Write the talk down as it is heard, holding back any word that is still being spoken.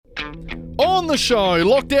On the show,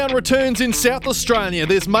 lockdown returns in South Australia.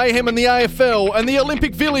 There's mayhem in the AFL and the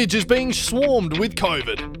Olympic Village is being swarmed with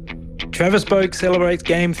COVID. Travis Boak celebrates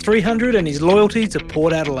game 300 and his loyalty to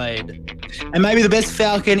Port Adelaide. And maybe the best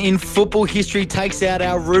Falcon in football history takes out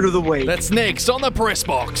our root of the week. That's next on the Press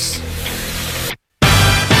Box.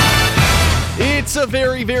 It's a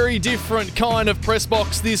very, very different kind of Press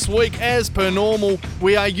Box this week. As per normal,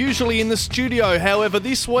 we are usually in the studio. However,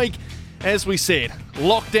 this week, as we said,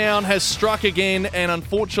 lockdown has struck again, and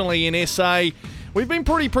unfortunately in SA, we've been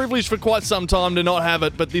pretty privileged for quite some time to not have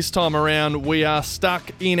it, but this time around we are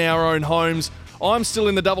stuck in our own homes. I'm still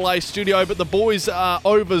in the AA studio, but the boys are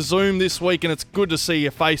over Zoom this week, and it's good to see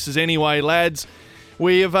your faces anyway, lads.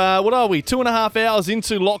 We have, 2.5 hours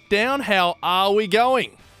into lockdown. How are we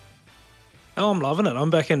going? Oh, I'm loving it. I'm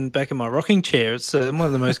back in my rocking chair. It's one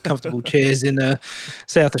of the most comfortable chairs in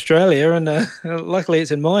South Australia, and luckily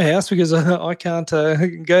it's in my house because I can't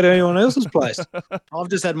go to anyone else's place. I've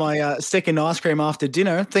just had my second ice cream after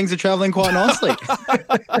dinner. Things are travelling quite nicely.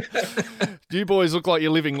 You boys look like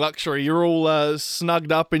you're living luxury. You're all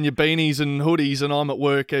snugged up in your beanies and hoodies, and I'm at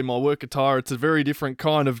work in my work attire. It's a very different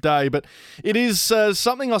kind of day, but it is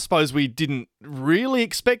something I suppose we didn't really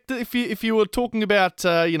expect. If you were talking about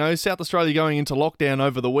South Australia going into lockdown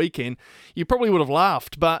over the weekend, you probably would have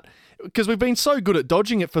laughed, but because we've been so good at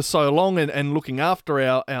dodging it for so long and looking after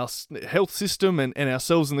our health system and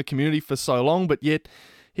ourselves in the community for so long, but yet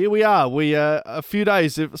here we are. A few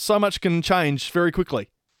days, so much can change very quickly.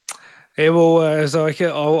 Yeah, well,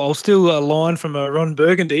 I'll steal a line from Ron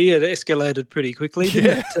Burgundy. It escalated pretty quickly.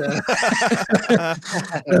 Yeah.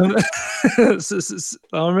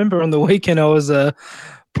 I remember on the weekend I was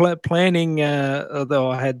planning,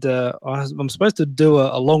 although I'm supposed to do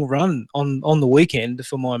a long run on the weekend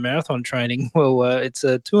for my marathon training. Well, it's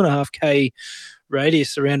a 2.5K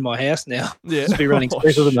radius around my house now. Yeah. To be running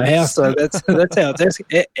special in my house, so that's how it's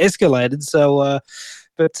escalated. So,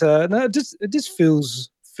 no, it just feels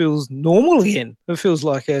normal again. It feels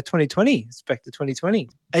like 2020. It's back to 2020.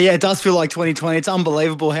 Yeah, it does feel like 2020. It's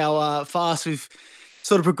unbelievable how fast we've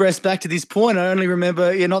sort of progressed back to this point. I only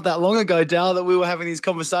remember not that long ago, Dal, that we were having these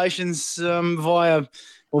conversations via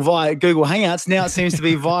Google Hangouts. Now it seems to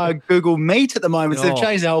be via Google Meet at the moment. So they've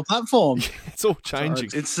changed the whole platform. It's all changing.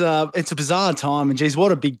 So it's a bizarre time, and geez,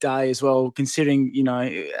 what a big day as well, considering,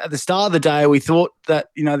 at the start of the day we thought that,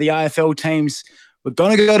 the AFL teams were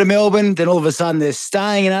going to go to Melbourne, then all of a sudden they're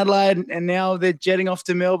staying in Adelaide, and now they're jetting off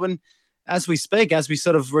to Melbourne as we speak, as we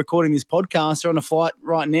sort of recording this podcast. They're on a flight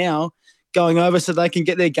right now going over so they can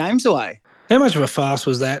get their games away. How much of a farce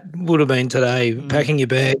was that? Would have been today, packing your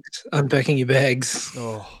bags, unpacking your bags,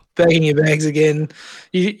 packing your bags again.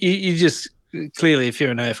 You just, clearly, if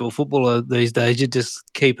you're an AFL footballer these days, you just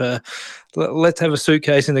keep let's have a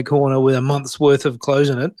suitcase in the corner with a month's worth of clothes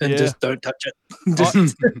in it and just don't touch it. just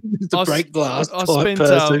a break glass type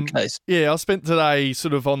suitcase. Yeah, I spent today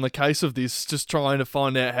sort of on the case of this, just trying to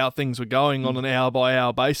find out how things were going on an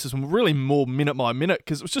hour-by-hour basis, and really more minute by minute,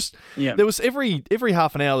 because it was just, there was every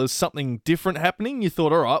half an hour there's something different happening. You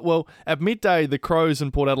thought, all right, well, at midday, the Crows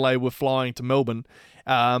and Port Adelaide were flying to Melbourne,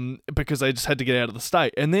 because they just had to get out of the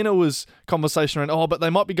state. And then it was conversation around, but they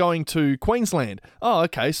might be going to Queensland. Oh,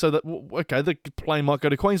 okay, so the plane might go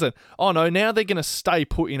to Queensland. Oh, no, now they're going to stay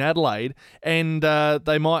put in Adelaide, and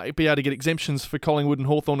they might be able to get exemptions for Collingwood and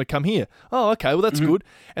Hawthorn to come here. Oh, okay, well, that's good.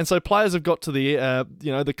 And so players have got to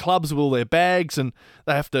the clubs with all their bags, and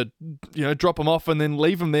they have to, drop them off and then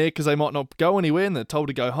leave them there because they might not go anywhere, and they're told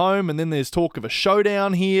to go home. And then there's talk of a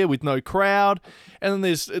showdown here with no crowd. And then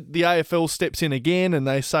there's the AFL steps in again, and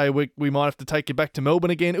they say we might have to take you back to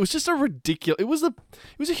Melbourne again. It was just a ridiculous. It was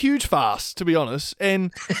a huge farce, to be honest.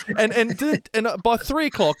 And by 3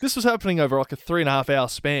 o'clock, this was happening over like a 3.5 hour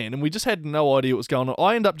span, and we just had no idea what was going on.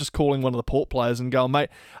 I ended up just calling one of the Port players and going, mate,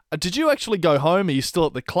 did you actually go home? Are you still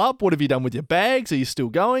at the club? What have you done with your bags? Are you still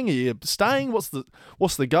going? Are you staying? What's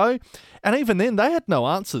the go? And even then, they had no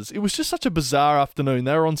answers. It was just such a bizarre afternoon.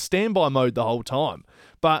 They were on standby mode the whole time,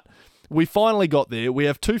 but we finally got there. We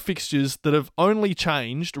have 2 fixtures that have only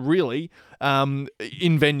changed, really, in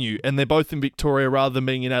venue, and they're both in Victoria rather than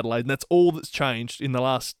being in Adelaide, and that's all that's changed in the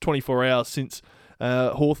last 24 hours since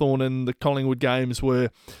Hawthorn and the Collingwood games were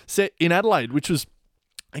set in Adelaide, which was,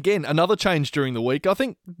 again, another change during the week. I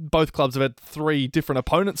think both clubs have had 3 different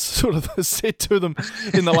opponents sort of said to them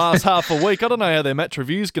in the last half a week. I don't know how their match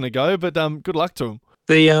review is going to go, but good luck to them.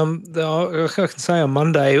 I can say on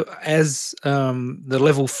Monday, as the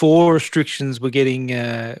level 4 restrictions were getting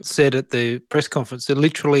said at the press conference, that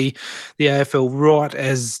literally the AFL, right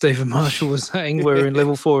as Stephen Marshall was saying, we're in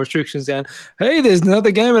level 4 restrictions, down, hey, there's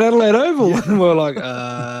another game at Adelaide Oval. And we're like,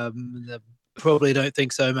 the Probably don't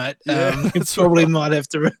think so, mate. Yeah, You probably might have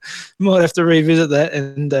to revisit that,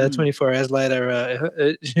 and 24 hours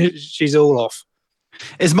later, she's all off.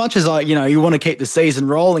 As much as you want to keep the season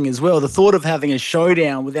rolling as well, the thought of having a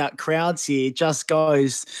showdown without crowds here just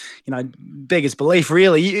goes, beggars belief,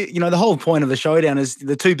 really. The whole point of the showdown is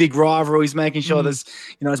the two big rivalries, making sure there's,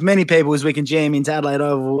 as many people as we can jam into Adelaide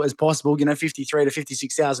Oval as possible, 53 to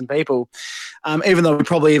 56,000 people, even though we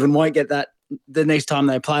probably even won't get that. The next time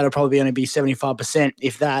they play, it'll probably only be 75%,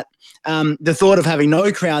 if that. The thought of having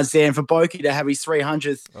no crowds there and for Boki to have his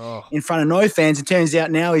 300th in front of no fans, it turns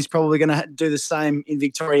out now he's probably going to do the same in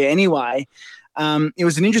Victoria anyway. It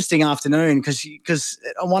was an interesting afternoon because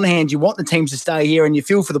on one hand, you want the teams to stay here and you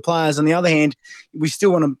feel for the players. On the other hand, we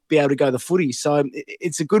still want to be able to go the footy. So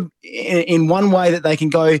it's a good, in one way, that they can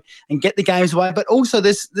go and get the games away. But also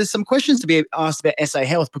there's some questions to be asked about SA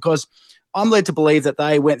Health, because I'm led to believe that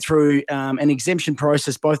they went through an exemption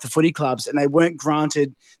process, both the footy clubs, and they weren't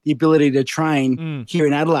granted the ability to train here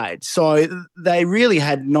in Adelaide. So they really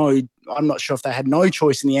had I'm not sure if they had no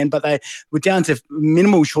choice in the end, but they were down to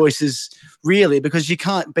minimal choices, really, because you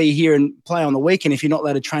can't be here and play on the weekend if you're not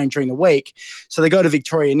allowed to train during the week. So they go to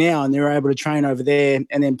Victoria now and they're able to train over there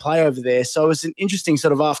and then play over there. So it was an interesting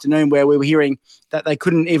sort of afternoon where we were hearing that they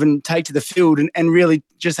couldn't even take to the field and really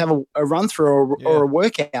just have a run through or a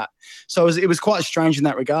workout. So it was quite strange in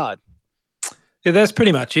that regard. Yeah, that's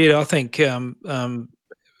pretty much it. I think the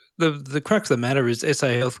crux of the matter is SA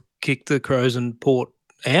Health kicked the Crows and Port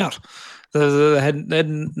out. They had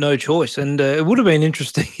no choice, and it would have been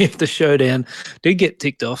interesting if the showdown did get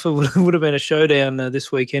ticked off. It would have been a showdown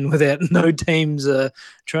this weekend without no teams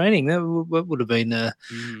training. That would have been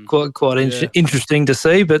quite interesting to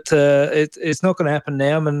see, but it's not going to happen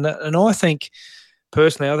now. And I think,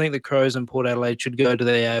 personally, I think the Crows and Port Adelaide should go to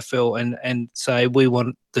the AFL and say we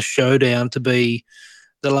want the showdown to be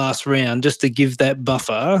the last round, just to give that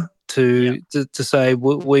buffer to say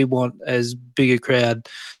we want as big a crowd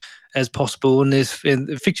as possible. And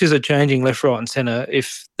the fixtures are changing left, right and centre.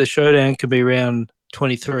 If the showdown could be round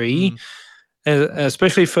 23,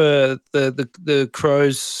 especially for the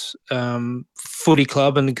Crows footy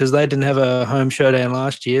club, and because they didn't have a home showdown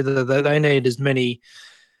last year, they need as many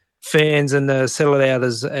fans and sell it out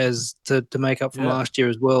as to make up from last year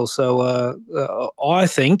as well. So I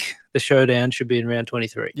think the showdown should be in round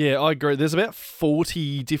 23. Yeah, I agree. There's about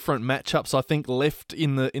 40 different matchups, I think, left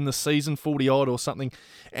in the season, 40 odd or something.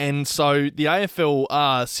 And so the AFL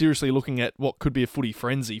are seriously looking at what could be a footy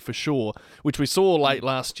frenzy for sure, which we saw late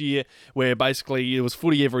last year, where basically it was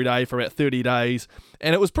footy every day for about 30 days.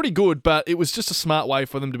 And it was pretty good, but it was just a smart way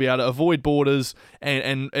for them to be able to avoid borders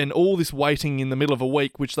and all this waiting in the middle of a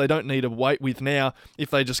week, which they don't need to wait with now.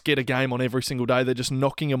 If they just get a game on every single day, they're just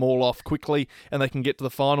knocking them all off quickly and they can get to the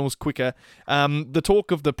finals quicker. The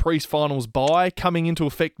talk of the pre-finals bye coming into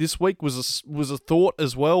effect this week was a thought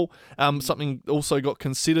as well. Something also got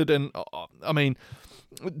considered, and I mean,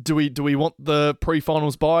 do we want the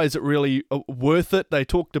pre-finals bye? Is it really worth it? They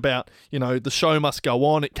talked about, the show must go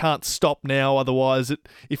on. It can't stop now. Otherwise,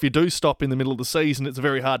 if you do stop in the middle of the season, it's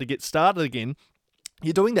very hard to get started again.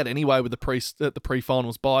 You're doing that anyway with the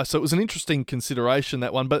pre-finals bye, so it was an interesting consideration,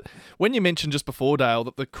 that one. But when you mentioned just before, Dale,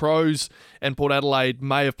 that the Crows and Port Adelaide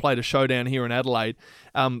may have played a showdown here in Adelaide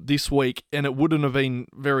this week, and it wouldn't have been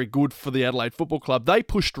very good for the Adelaide Football Club. They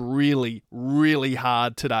pushed really, really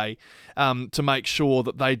hard today to make sure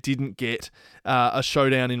that they didn't get a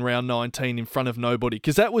showdown in round 19 in front of nobody,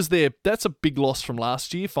 because that's a big loss from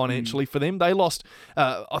last year financially for them. They lost,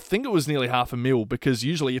 I think it was nearly $500,000, because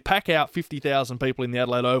usually you pack out 50,000 people in the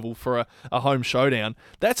Adelaide Oval for a home showdown.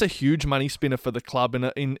 That's a huge money spinner for the club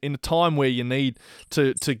in a time where you need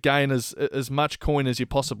to gain as much coin as you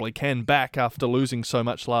possibly can back after losing so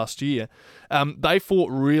much last year. They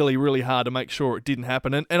fought really, really hard to make sure it didn't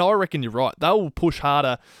happen, and I reckon you're right. They'll push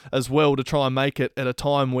harder as well to try and make it at a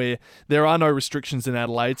time where there are no restrictions in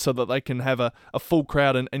Adelaide, so that they can have a full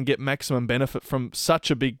crowd and get maximum benefit from such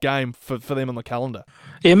a big game for them on the calendar.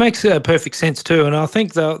 Yeah, it makes perfect sense too, and I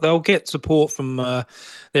think they'll get support from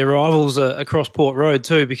their rivals across Port Road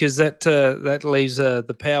too, because that leaves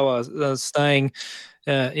the Power staying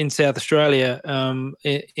in South Australia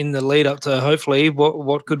in the lead up to hopefully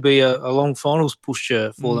what could be a long finals push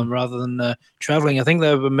for them, rather than travelling. I think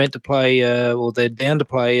they were meant to play, or they're down to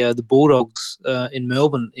play the Bulldogs in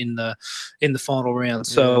Melbourne in the final round.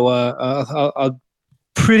 So I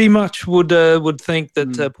pretty much would think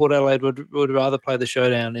that Port Adelaide would rather play the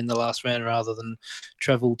showdown in the last round rather than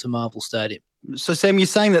travel to Marvel Stadium. So, Sam, you're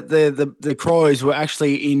saying that the Crows were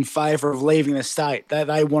actually in favour of leaving the state.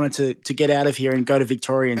 They wanted to get out of here and go to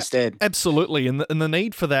Victoria instead. Absolutely, and the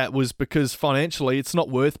need for that was because financially it's not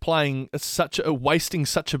worth playing wasting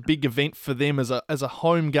such a big event for them as a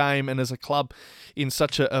home game and as a club in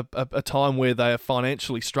such a time where they are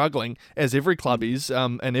financially struggling, as every club is,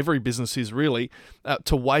 and every business is really,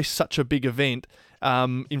 to waste such a big event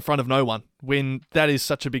in front of no one, when that is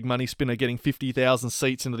such a big money spinner, getting 50,000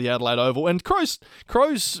 seats into the Adelaide Oval. And Crows,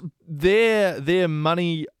 their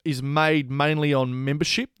money is made mainly on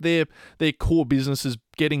membership. Their core business is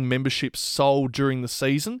getting memberships sold during the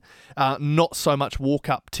season, not so much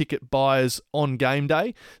walk-up ticket buyers on game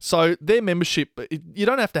day. So their membership, you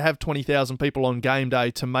don't have to have 20,000 people on game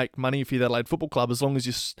day to make money for the Adelaide Football Club, as long as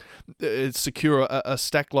you secure a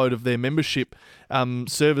stack load of their membership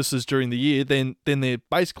services during the year, then they're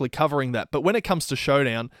basically covering that. But when it comes to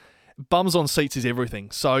Showdown, bums on seats is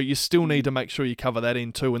everything. So you still need to make sure you cover that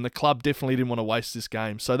in too. And the club definitely didn't want to waste this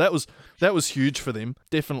game. So that was huge for them,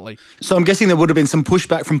 definitely. So I'm guessing there would have been some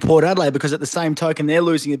pushback from Port Adelaide, because at the same token, they're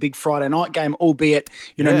losing a big Friday night game, albeit,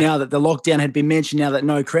 now that the lockdown had been mentioned, now that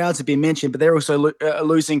no crowds have been mentioned, but they're also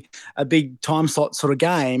losing a big time slot sort of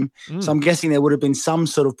game. So I'm guessing there would have been some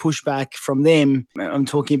sort of pushback from them. I'm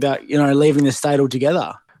talking about, leaving the state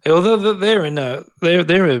altogether. Although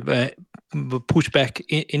they're pushed back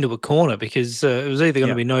into a corner, because it was either going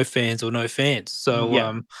to be no fans or no fans.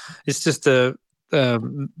 So it's just a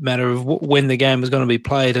matter of when the game was going to be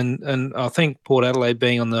played, and I think Port Adelaide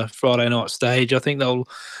being on the Friday night stage, I think they'll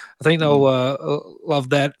love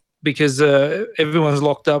that, because everyone's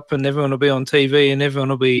locked up and everyone will be on TV and everyone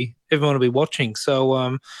will be watching.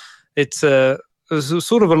 So it's a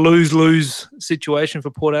sort of a lose-lose situation for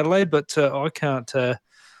Port Adelaide, but I can't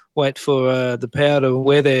wait for the Power to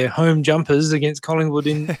wear their home jumpers against Collingwood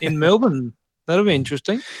in Melbourne. That'll be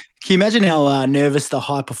interesting. Can you imagine how nervous the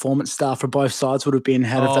high-performance staff for both sides would have been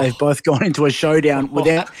if they've both gone into a showdown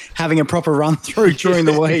without having a proper run-through during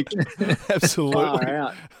the week? Absolutely.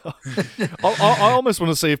 I almost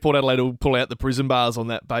want to see if Port Adelaide will pull out the prison bars on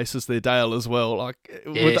that basis there, Dale, as well.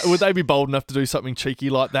 Would they be bold enough to do something cheeky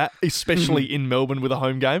like that, especially in Melbourne with a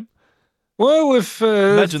home game? Well, if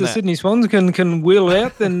the Sydney Swans can wheel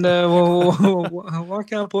out, then why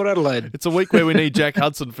can't Port Adelaide? It's a week where we need Jack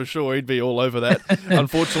Hudson for sure. He'd be all over that.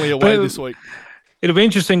 Unfortunately, away this week. It'll be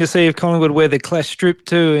interesting to see if Collingwood wear the clash strip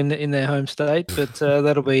too in their home state, but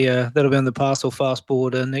that'll be on the pass or fast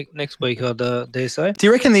board next week, I'd dare say. Do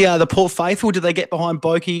you reckon the Port Faithful, do they get behind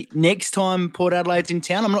Boakey next time Port Adelaide's in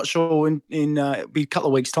town? I'm not sure. It'll be a couple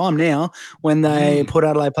of weeks' time now when Port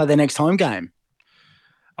Adelaide play their next home game.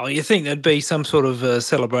 Oh, you think there'd be some sort of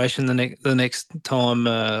celebration the next time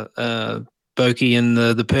Boakey and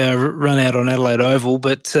the Power run out on Adelaide Oval,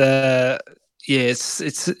 but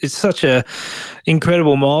it's such a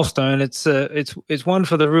incredible milestone. It's one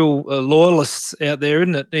for the real loyalists out there,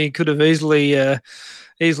 isn't it? He could have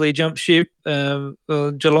easily jumped ship.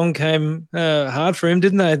 Geelong came hard for him,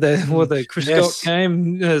 didn't they? The Chris Scott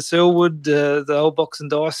came, Selwood, the old box and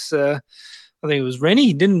dice. I think it was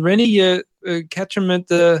Rennie. Didn't Rennie catch him at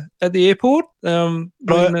the airport? When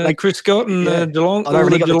Chris Scott and Geelong,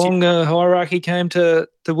 Geelong hierarchy came to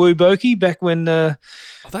woo Boakey back when there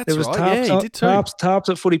was tarps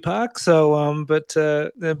at Footy Park. So, but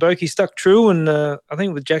Boakey stuck true, and I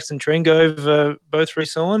think with Jackson Trengove both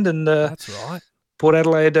re-signed, and that's right. Port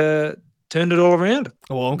Adelaide turned it all around.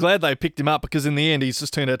 Well, I'm glad they picked him up, because in the end he's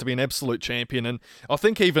just turned out to be an absolute champion. And I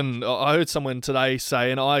think even I heard someone today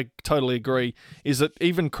say, and I totally agree, is that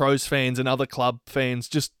even Crows fans and other club fans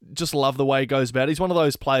just love the way he goes about it. He's one of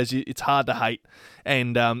those players it's hard to hate,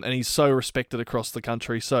 and he's so respected across the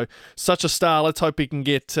country. So such a star. Let's hope he can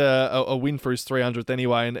get a win for his 300th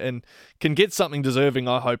anyway, and can get something deserving,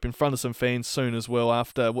 I hope, in front of some fans soon as well.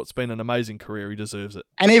 After what's been an amazing career, he deserves it.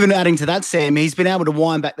 And even adding to that, Sam, he's been able to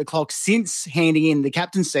wind back the clock since handing in the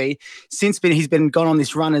captaincy. He's been gone on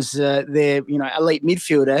this run as their elite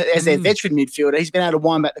midfielder, as their veteran midfielder. He's been able to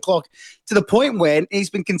wind back the clock to the point where he's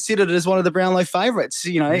been considered as one of the Brownlow favourites.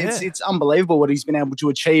 It's unbelievable what he's been able to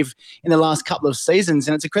achieve in the last couple of seasons,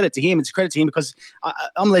 and it's a credit to him. It's a credit to him because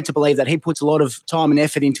I'm led to believe that he puts a lot of time and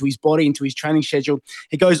effort into his body, into his training schedule.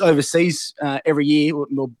 He goes overseas every year.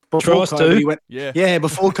 Well, before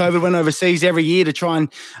COVID, went overseas every year to try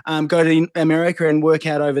and go to America and work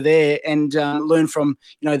out over there and learn from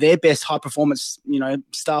their best high performance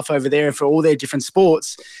staff over there for all their different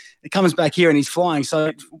sports. It comes back here and he's flying.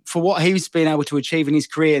 So for what he's been able to achieve in his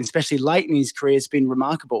career, and especially late in his career, it's been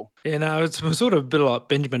remarkable. Yeah, no, it's sort of a bit like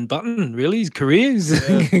Benjamin Button, really. His career has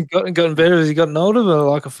gotten better as he's gotten older,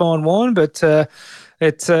 like a fine wine. But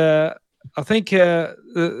it's I think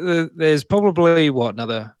there's probably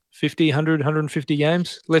another 50, 100, 150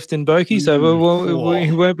 games left in Boki, so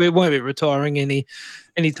we won't be retiring any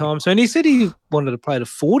time soon. He said he wanted to play to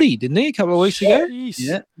 40, didn't he, a couple of weeks ago?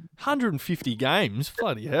 Yeah, 150 games,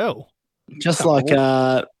 bloody hell! Just like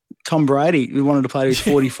Tom Brady, who wanted to play to his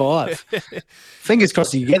 45. Fingers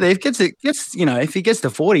crossed he get there. If he gets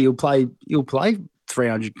to 40, he'll play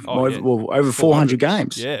 300, over 400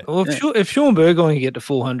 games. Yeah. Well, if Sean Burgoyne can get to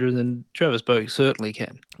 400, then Travis Boak certainly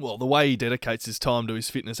can. Well, the way he dedicates his time to his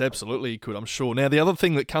fitness, absolutely he could, I'm sure. Now, the other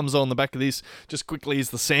thing that comes on the back of this, just quickly, is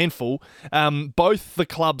the sandful. Both the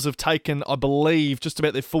clubs have taken, I believe, just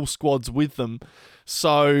about their full squads with them.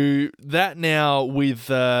 So that now, with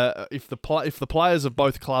if the players of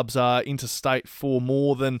both clubs are interstate for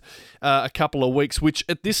more than a couple of weeks, which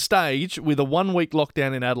at this stage, with a 1 week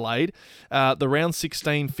lockdown in Adelaide, the round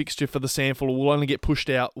 16 fixture for the sandful will only get pushed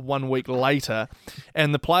out 1 week later,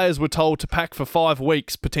 and the players were told to pack for 5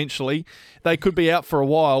 weeks potentially. They could be out for a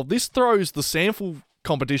while. This throws the sandful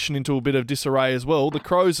competition into a bit of disarray as well. The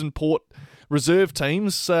Crows and Port reserve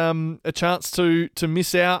teams a chance to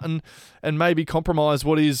miss out and maybe compromise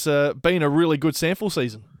what is been a really good sample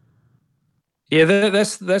season. Yeah,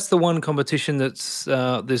 that's the one competition that's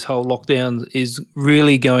this whole lockdown is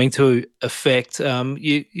really going to affect.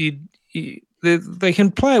 They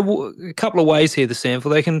can play a couple of ways here. The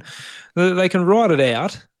sample they can ride it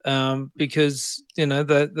out because they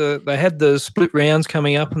had the split rounds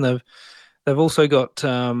coming up, and they've also got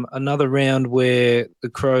another round where the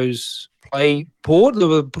Crows play Port.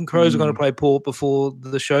 The Crows are going to play Port before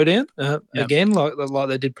the showdown again, like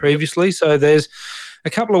they did previously. So there's a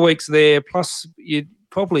couple of weeks there. Plus, you'd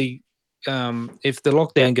probably, if the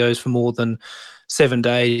lockdown goes for more than 7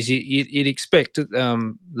 days, you'd expect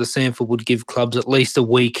the sample would give clubs at least a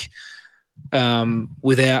week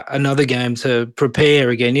without another game to prepare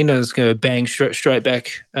again. It's going to bang straight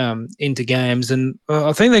back into games. And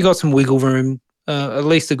I think they got some wiggle room. At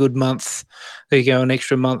least a good month. There you go, an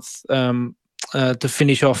extra month to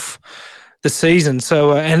finish off the season.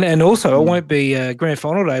 So and also it won't be grand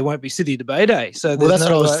final day. It won't be City Debate Day. So that's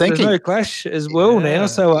what I was thinking. There's no clash as well now.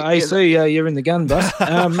 So AC, you're in the gun, bus.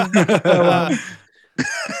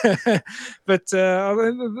 But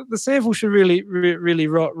the sample should really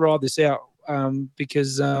ride this out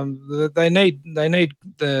because they need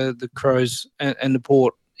the Crows and the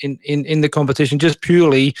Port in the competition, just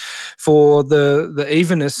purely for the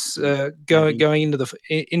evenness going into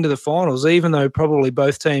the finals. Even though probably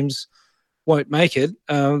both teams won't make it,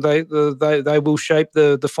 they will shape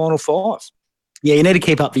the final five. Yeah, you need to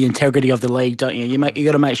keep up the integrity of the league, don't you? You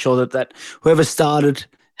got to make sure that whoever started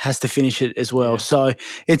has to finish it as well. Yeah. So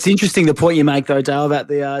it's interesting the point you make, though, Dale, about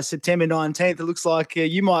the September 19th. It looks like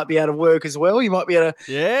you might be out of work as well. You might be able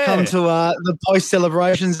to come to the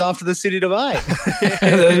post-celebrations after the City Debate.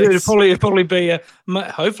 It'll probably be,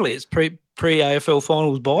 hopefully it's pre-AFL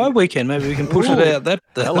finals bye weekend. Maybe we can push it out. That'd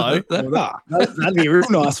be real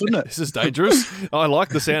nice, wouldn't it? This is dangerous. I like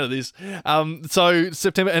the sound of this. So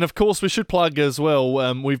September, and of course we should plug as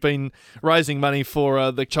well. We've been raising money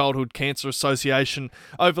for the Childhood Cancer Association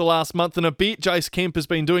over the last month and a bit. Jase Kemp has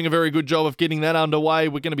been doing a very good job of getting that underway.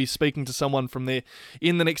 We're going to be speaking to someone from there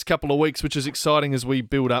in the next couple of weeks, which is exciting as we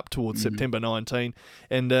build up towards September 19,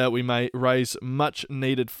 and we may raise much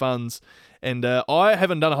needed funds. And I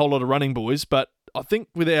haven't done a whole lot of running, boys, but I think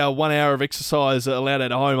with our 1 hour of exercise allowed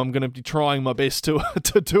at home, I'm going to be trying my best to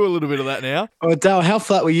do a little bit of that now. Oh, Dale, how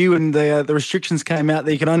flat were you when the restrictions came out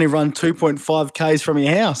that you can only run 2.5 Ks from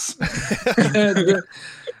your house?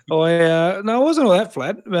 No, I wasn't all that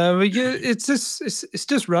flat. It's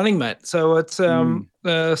just running, mate. So it's so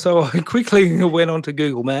I quickly went onto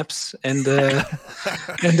Google Maps and I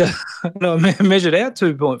measured out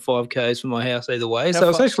 2.5 Ks from my house either way. So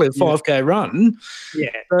it's actually a 5K run. Yeah.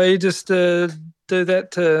 So you just do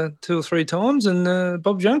that 2 or 3 times and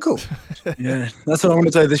Bob's your uncle. Yeah, that's what I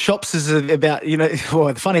want to do. The shops is about,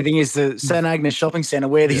 the funny thing is the St Agnes Shopping Centre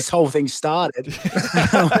where this whole thing started.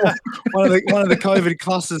 one of the COVID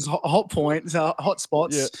clusters hotspots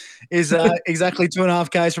is exactly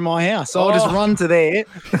 2.5 Ks from my house. So I'll just run to there.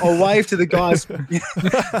 I'll wave to the guys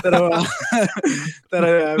that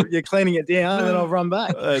are cleaning it down, and then I'll run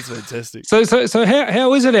back. That's fantastic. So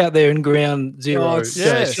how is it out there in ground zero? Oh, it's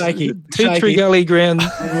shaky. Tea Tree Gully ground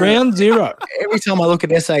zero. every time I look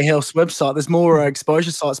at SA Health's website, there's more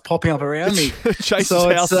exposure sites popping up around me. Jase's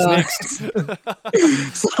house is next.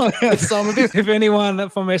 So I'm a bit. If anyone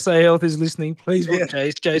from SA Health is listening, please watch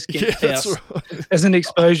Jase Kent's house as an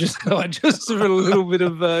exposure site, just for a little bit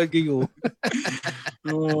of giggle.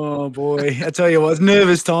 Oh boy, I tell you what, it's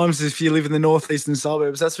nervous times if you live in the northeastern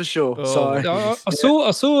suburbs. That's for sure.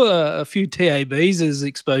 I saw a few TABs as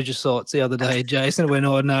exposure sites the other day, Jason. When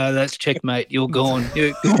no, that's checkmate. You're gone.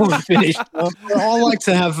 You're finished. I like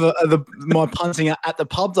to have my punting at the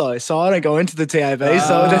pub though, so I don't go into the TAB.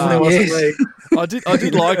 So it definitely wasn't me. I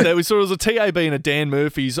did like that. We saw it was a TAB and a Dan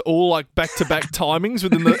Murphy's, all like back-to-back timings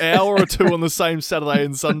within the hour or two on the same Saturday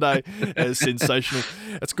and Sunday. It's sensational.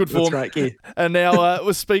 It's good form. That's great. And now,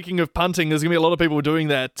 speaking of punting, there's going to be a lot of people doing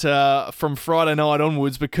that from Friday night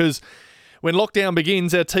onwards, because when lockdown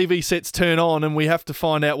begins, our TV sets turn on and we have to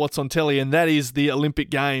find out what's on telly, and that is the Olympic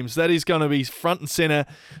Games. That is going to be front and centre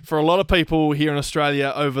for a lot of people here in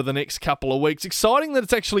Australia over the next couple of weeks. Exciting that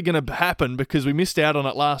it's actually going to happen, because we missed out on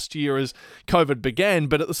it last year as COVID began,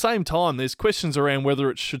 but at the same time, there's questions around whether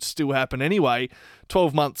it should still happen anyway.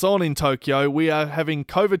 12 months on in Tokyo, we are having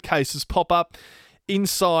COVID cases pop up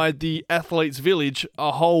inside the athletes' village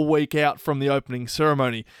a whole week out from the opening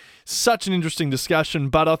ceremony. Such an interesting discussion,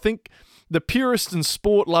 but I think the purist and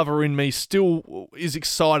sport lover in me still is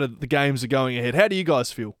excited that the games are going ahead. How do you guys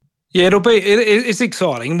feel? Yeah, it's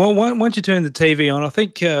exciting. Well, once you turn the TV on, I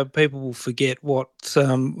think people will forget what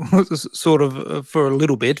sort of for a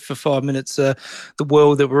little bit, for 5 minutes, the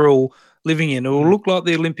world that we're all living in. It will look like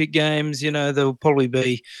the Olympic Games. There'll probably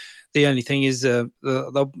be. The only thing is the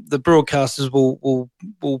broadcasters will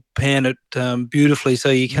pan it beautifully, so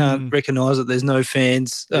you can't recognise that there's no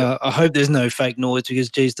fans. I hope there's no fake noise, because,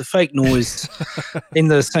 geez, the fake noise in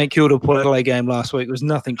the St Kilda Port Adelaide game last week was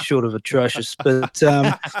nothing short of atrocious. But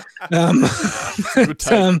the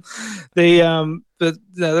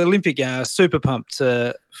Olympic super pumped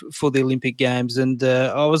for the Olympic Games, and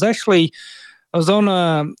I was on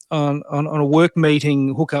a work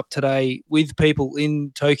meeting hookup today with people in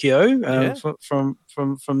Tokyo from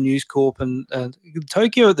News Corp, and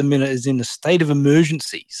Tokyo at the minute is in a state of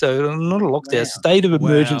emergency. So not a lockdown, state of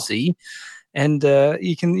emergency, and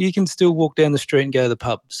you can still walk down the street and go to the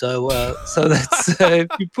pub. So that's if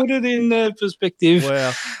you put it in perspective.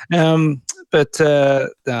 Wow. But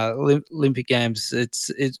Olympic Games, it's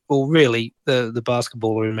really the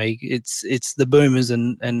basketballer in me. It's the Boomers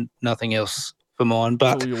and nothing else for mine.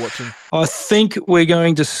 But you're watching. I think we're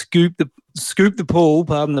going to scoop the pool,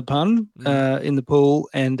 pardon the pun, in the pool,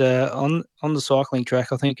 and on the cycling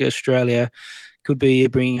track. I think Australia could be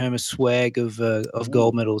bringing home a swag of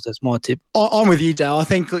gold medals. That's my tip. I'm with you, Dale. I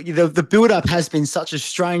think the build-up has been such a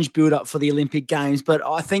strange build-up for the Olympic Games, but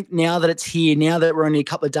I think now that it's here, now that we're only a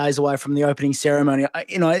couple of days away from the opening ceremony,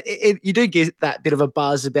 you do get that bit of a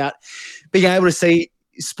buzz about being able to see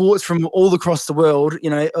sports from all across the world,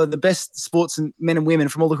 the best sports and men and women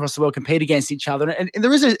from all across the world compete against each other. And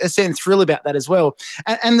there is a certain thrill about that as well.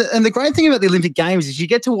 And the great thing about the Olympic Games is you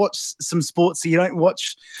get to watch some sports that you don't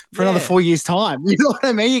watch for another 4 years' time. You know what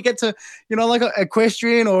I mean? You get to, like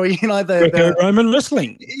equestrian or, the Roman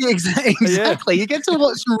wrestling. Exactly. You get to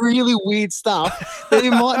watch some really weird stuff that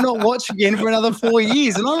you might not watch again for another 4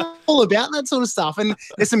 years. And I'm all about that sort of stuff. And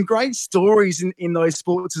there's some great stories in those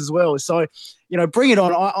sports as well. So, bring it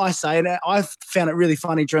on, I say. And I found it really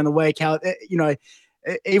funny during the week how,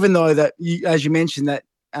 even though that, as you mentioned, that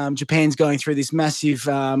Japan's going through this massive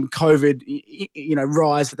COVID,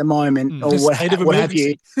 rise at the moment, or what have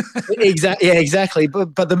you. Exactly.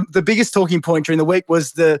 But the biggest talking point during the week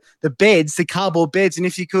was the beds, the cardboard beds, and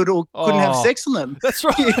if you could or couldn't have sex on them. That's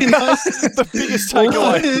right. The biggest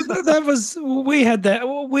takeaway. That was we had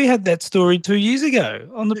that story 2 years ago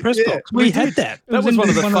on the press box. We had that. That was one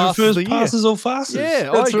of the first passes or fastest.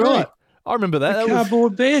 Yeah, that's right. I remember that.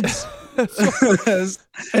 Cardboard beds. And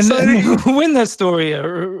when that story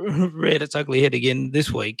reared its ugly head again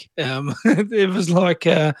this week, it was like,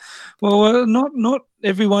 not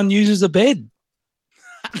everyone uses a bed.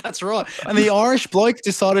 That's right. And the Irish bloke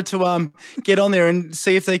decided to get on there and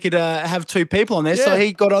see if they could have two people on there. Yeah. So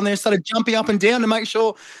he got on there and started jumping up and down to make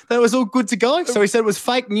sure that it was all good to go. So he said it was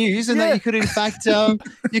fake news and that you could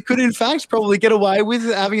in fact probably get away with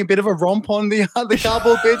having a bit of a romp on the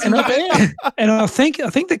cardboard beds in Japan. And I think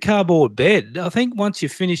the cardboard bed, once you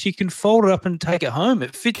finish, you can fold it up and take it home.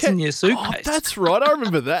 It fits in your suitcase. Oh, that's right. I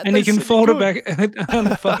remember that. And you can fold it back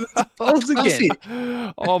and folds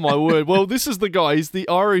again. Oh, my word. Well, this is the guy. He's the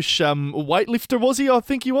Irish weightlifter, was he? I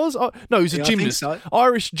think he was. No, he's a gymnast. So.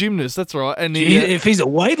 Irish gymnast, that's right. And if he's a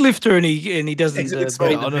weightlifter and he doesn't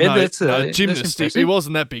gymnast. He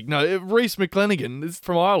wasn't that big. No, Rhys McClenaghan is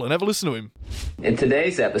from Ireland. Have a listen to him. In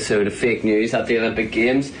today's episode of Fake News at the Olympic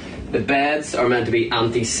Games, the beds are meant to be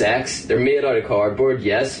anti-sex. They're made out of cardboard,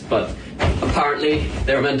 yes, but apparently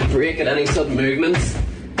they're meant to break at any sudden movements.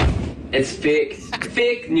 It's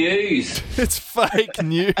fake news. It's fake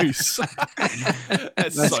news.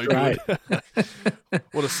 That's so great. Good.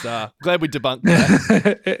 What a star. Glad we debunked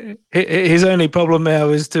that. His only problem now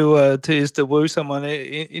is to woo someone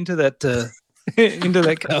into that into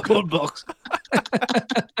that cardboard box.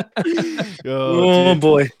 Oh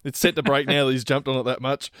boy. It's set to break now that he's jumped on it that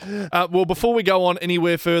much. Well, before we go on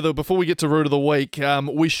anywhere further, before we get to Root of the Week,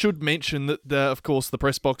 we should mention that, of course, the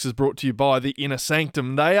press box is brought to you by the Inner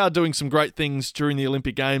Sanctum. They are doing some great things during the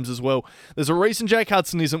Olympic Games as well. There's a reason Jack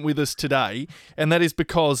Hudson isn't with us today, and that is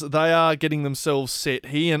because they are getting themselves set.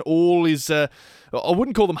 He and all his... I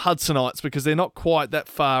wouldn't call them Hudsonites because they're not quite that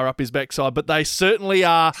far up his backside, but they certainly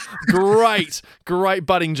are great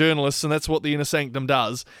budding journalists, and that's what the Inner Sanctum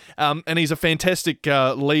does. And he's a fantastic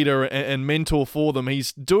leader and mentor for them.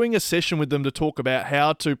 He's doing a session with them to talk about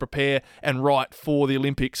how to prepare and write for the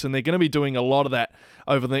Olympics, and they're going to be doing a lot of that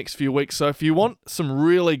over the next few weeks. So if you want some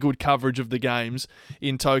really good coverage of the games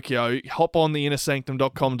in Tokyo, hop on the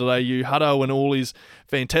innersanctum.com.au. Hutto and all his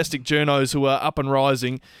fantastic journos who are up and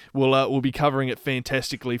rising will be covering it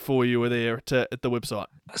fantastically for you there at the website.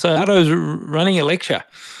 So Hutto's running a lecture.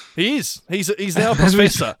 He is. He's now a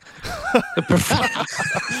professor.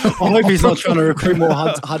 I hope he's not trying to recruit more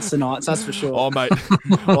Hudsonites, that's for sure. Oh, mate.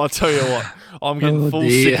 I'll tell you what. I'm getting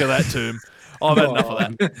sick of that term. I've had enough of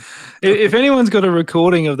that. If anyone's got a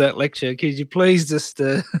recording of that lecture, could you please just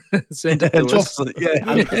send it to us? Yeah,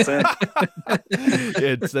 100%.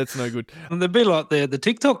 Yeah, that's no good. And they'd be like the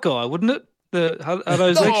TikTok guy, wouldn't it?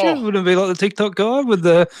 Hutto's lecture wouldn't it be like the TikTok guy with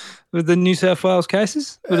the New South Wales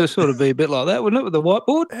cases? Would it sort of be a bit like that, wouldn't it, with the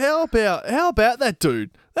whiteboard? How about that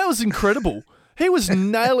dude? That was incredible. He was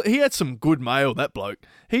He had some good mail, that bloke.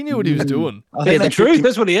 He knew what he was doing. Yeah, the truth.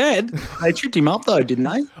 That's what he had. They tripped him up, though, didn't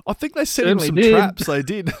they? I think they set him some traps. They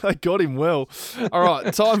did. They got him well. All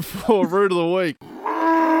right, time for Root of the Week.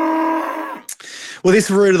 Well,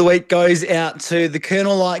 this Root of the Week goes out to the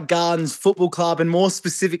Colonel Light Gardens Football Club, and more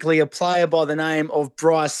specifically a player by the name of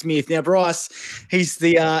Bryce Smith. Now, Bryce, he's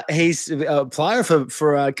a player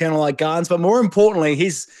for Colonel Light Gardens, but more importantly,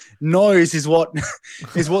 his nose is what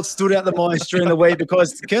stood out the most during the week,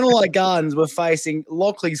 because Colonel Light Gardens were facing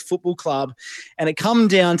Lockleys Football Club, and it come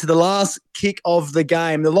down to the last kick of the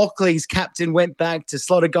game. The Lockleys captain went back to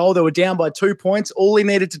slot a goal. They were down by 2 points. All he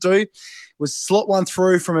needed to do was slot one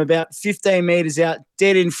through from about 15 metres out,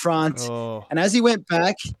 dead in front. Oh. And as he went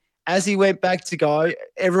back to go,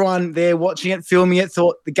 everyone there watching it, filming it,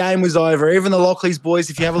 thought the game was over. Even the Lockleys boys,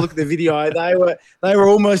 if you have a look at the video, they were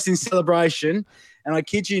almost in celebration. And I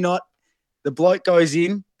kid you not, the bloke goes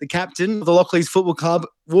in, the captain of the Lockleys Football Club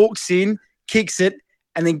walks in, kicks it,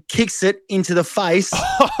 and then kicks it into the face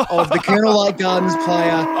of the Colonel Light Gardens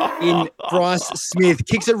player in Bryce Smith.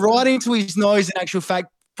 Kicks it right into his nose, in actual fact,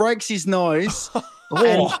 breaks his nose.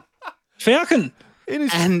 Falcon.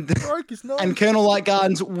 Broke his nose. And Colonel Light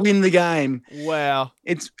Gardens win the game. Wow.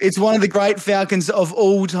 It's one of the great Falcons of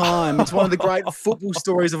all time. It's one of the great football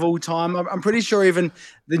stories of all time. I'm pretty sure even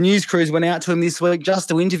the news crews went out to him this week just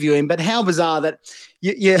to interview him. But how bizarre that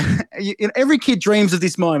every kid dreams of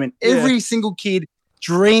this moment. Every single kid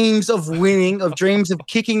dreams of winning, dreams of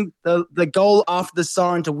kicking the goal after the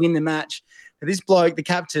siren to win the match. This bloke, the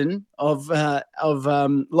captain of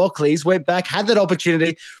Lockleys, went back, had that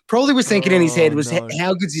opportunity, probably was thinking in his head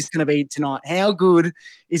how good is this going to be tonight? How good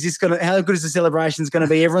is the celebration going to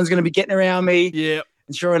be? Everyone's going to be getting around me. Yeah.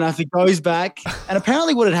 And sure enough, he goes back. And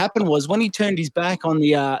apparently what had happened was when he turned his back on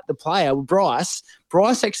the player, Bryce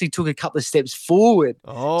actually took a couple of steps forward.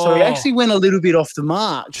 Oh. So he actually went a little bit off the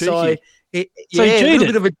mark. Cheeky. So he cheated. A little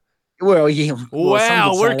bit of a... Well, yeah.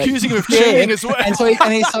 Wow, we're accusing him of cheating as well. And so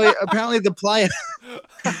apparently the player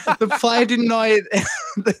didn't know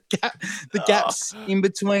the gaps in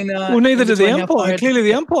between. Neither did the umpire. Clearly,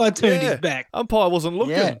 the umpire turned his back. Umpire wasn't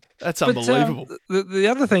looking. Yeah. That's unbelievable. The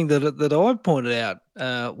other thing that I pointed out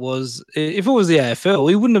was if it was the AFL,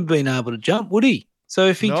 he wouldn't have been able to jump, would he? So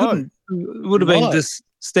if he couldn't, it would have been just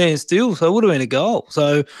stand still. So it would have been a goal.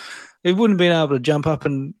 So he wouldn't have been able to jump up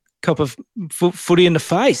and cop of footy in the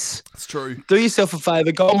face. It's true. Do yourself a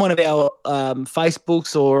favour. Go on one of our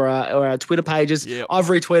Facebooks or our Twitter pages. Yep. I've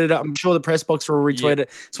retweeted it. I'm sure the press box will retweet it.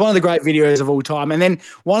 It's one of the great videos of all time. And then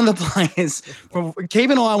one of the players, keep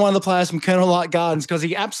an eye on one of the players from Colonel Light Gardens because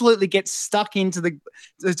he absolutely gets stuck into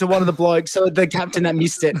to one of the blokes. So the captain that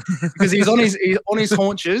missed it because he's on his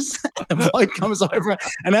haunches. The bloke comes over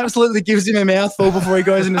and absolutely gives him a mouthful before he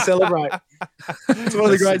goes in to celebrate. It's one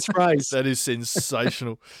of the great sprays. That is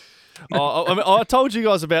sensational. I told you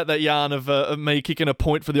guys about that yarn of me kicking a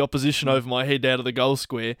point for the opposition over my head out of the goal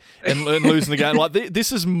square and losing the game. Like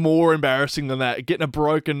this is more embarrassing than that.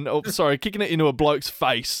 Kicking it into a bloke's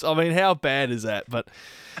face. I mean, how bad is that? But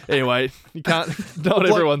anyway, you can't. Not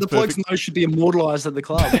everyone's perfect. The bloke's nose should be immortalised at the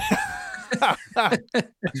club.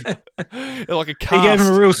 Like a cast. He gave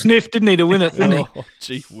him a real sniff, didn't he, to win it? Didn't he? Oh,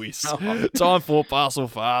 gee whiz. Time for Pass or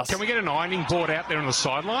Fast. Can we get an ironing board out there on the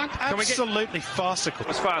sideline? Absolutely farcical.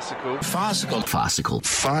 It's farcical. Farcical. Farcical.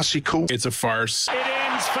 Farcical. It's a farce. It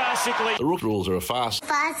ends farcically. The rules are a farce.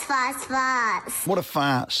 Farce. What a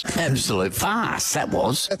farce. Absolute farce, that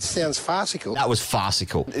was. That sounds farcical. That was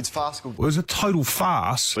farcical. It's farcical. It was a total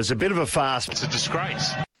farce. It was a bit of a farce. It's a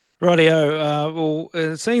disgrace.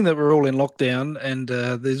 Rightio. Seeing that we're all in lockdown and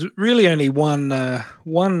there's really only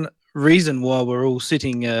one reason why we're all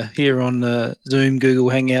sitting here on Zoom,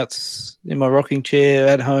 Google Hangouts, in my rocking chair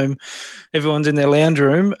at home, everyone's in their lounge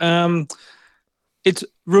room. It's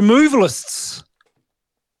removalists.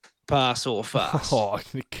 Pass or fast? Oh,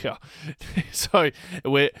 so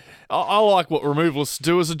I like what removalists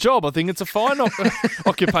do as a job. I think it's a fine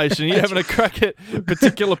occupation. You're having a crack at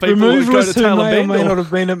particular people who go to Taylor may or may Bendel. not have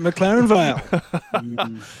been at McLaren Vale.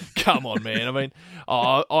 Come on, man. I mean,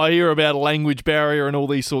 I hear about a language barrier and all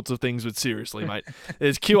these sorts of things, but seriously, mate,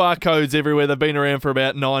 there's QR codes everywhere. They've been around for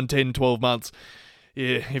about 9, 10, 12 months.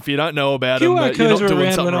 Yeah, if you don't know about them, QR you're not codes were doing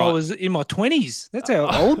around something when right. I was in my 20s. That's how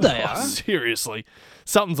old they are. Seriously.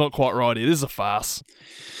 Something's not quite right here. This is a farce.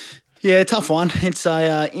 Yeah, tough one. It's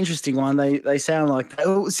a interesting one. They sound like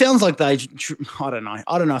it sounds like they. I don't know.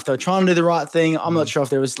 I don't know if they're trying to do the right thing. I'm not sure if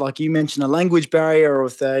there was, like you mentioned, a language barrier or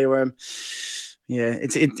if they were. Yeah,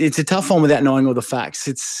 it's a tough one without knowing all the facts.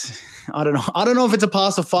 I don't know. I don't know if it's a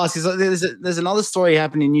pass or fast. There's another story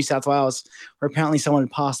happened in New South Wales where apparently someone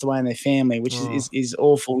had passed away in their family, which is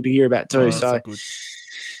awful to hear about too. So,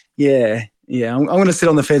 yeah. Yeah, I'm going to sit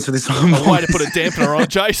on the fence with this one. A way to put a dampener on,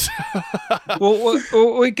 Jase. well,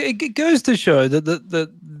 it goes to show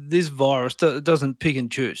that this virus doesn't pick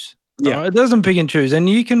and choose. Yeah, right? It doesn't pick and choose, and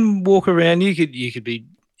you can walk around. You could be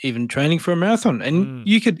even training for a marathon, and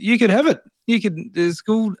you could have it. It's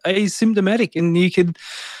called asymptomatic, and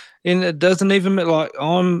it doesn't even like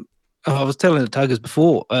I was telling the tuggers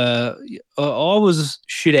before. I was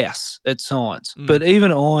shit ass at science, but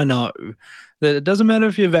even I know that it doesn't matter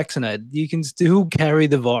if you're vaccinated, you can still carry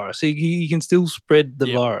the virus. You can still spread the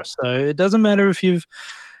virus. So it doesn't matter if you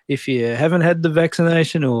haven't had the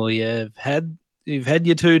vaccination or you've had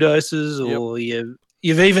your 2 doses or you've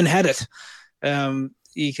even had it.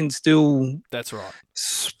 You can still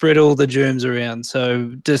spread all the germs around.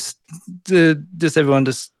 So just everyone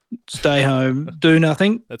just stay home, do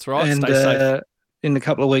nothing. That's right. And, stay safe. In a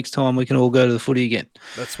couple of weeks' time, we can all go to the footy again.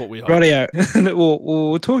 That's what we hope. Rightio.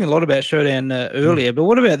 We're talking a lot about Showdown earlier, but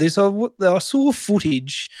what about this? I saw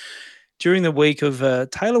footage during the week of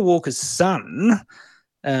Taylor Walker's son.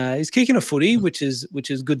 He's kicking a footy, which is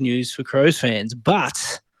good news for Crows fans.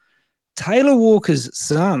 But Taylor Walker's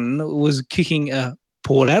son was kicking a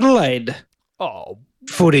Port Adelaide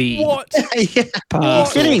footy. What?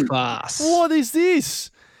 Pass or pass. What is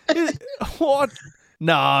this? What?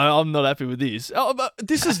 No, I'm not happy with this. But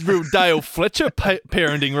this is real Dale Fletcher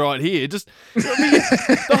parenting right here. The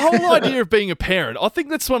whole idea of being a parent, I think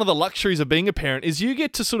that's one of the luxuries of being a parent, is you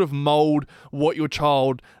get to sort of mould what your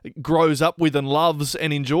child grows up with and loves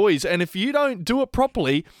and enjoys. And if you don't do it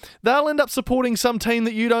properly, they'll end up supporting some team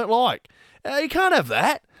that you don't like. You can't have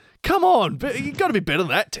that. Come on, you've got to be better than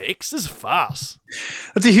that, Tex. This is a farce.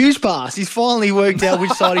 It's a huge pass. He's finally worked out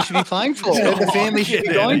which side he should be playing for, the family should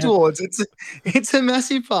be going towards. It's a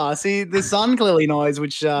massive pass. The son clearly knows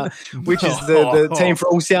which is the team for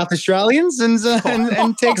all South Australians, and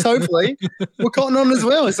Tex hopefully we're cotton on as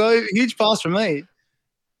well. So huge pass for me.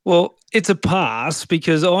 Well, it's a pass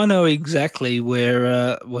because I know exactly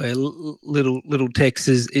where little Tex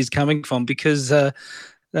is coming from because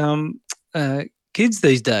kids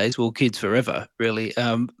these days, well, kids forever, really,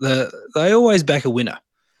 they always back a winner.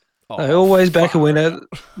 They always back a winner.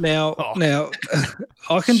 Now,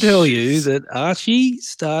 I can tell you that Archie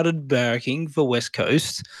started barracking for West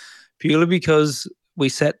Coast purely because we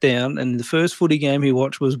sat down, and the first footy game he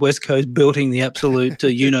watched was West Coast belting the absolute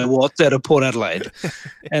you-know-what out of Port Adelaide.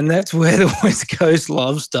 And that's where the West Coast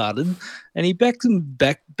love started. And he backed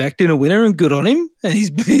in a winner, and good on him. And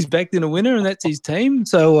he's backed in a winner, and that's his team.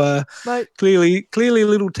 So clearly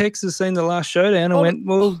little Tex has seen the last showdown and went,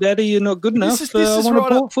 well, Daddy, you're not good enough. I want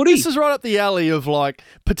to Port footy. This is right up the alley of like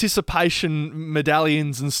participation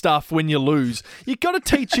medallions and stuff when you lose. You've got to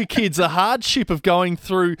teach your kids the hardship of going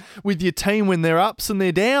through with your team when they're ups and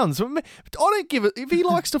their downs. I don't give it. If he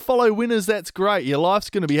likes to follow winners, that's great. Your life's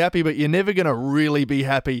going to be happy, but you're never going to really be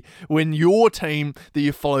happy when your team that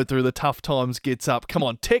you followed through the tough times gets up. Come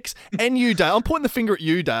on, Tex and you, Dale. I'm pointing the finger at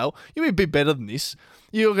you, Dale. You're a bit better than this.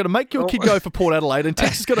 You're going to make your kid go for Port Adelaide, and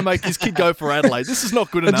Tex is going to make his kid go for Adelaide. This is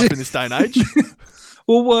not good enough in this day and age.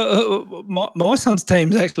 Well, my son's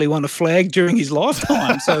team's actually won a flag during his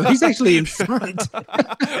lifetime, so he's actually in front.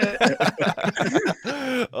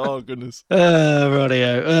 Oh, goodness.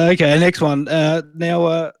 Rightio. Okay, next one.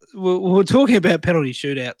 Now, we were talking about penalty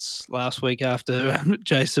shootouts last week after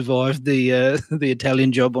Jase survived the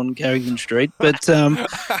Italian job on Carrington Street. But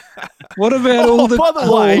what about all the by the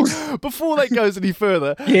calls? way, before that goes any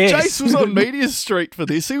further, Yes. Jase was on Media Street for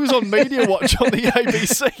this. He was on Media Watch on the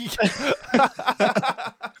ABC.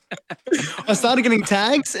 I started getting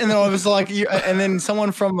tags, and then I was like, and then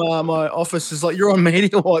someone from my office is like, "You're on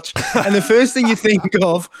Media Watch," and the first thing you think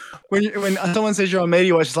of when someone says you're on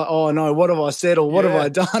Media Watch is like, "Oh no, what have I said or what have I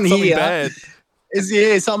done something here?" bad.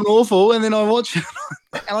 Is something awful, and then I watch it,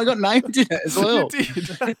 and I got named in it as well. You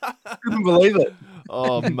did. Couldn't believe it.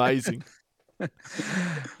 Oh, amazing.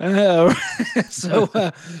 So,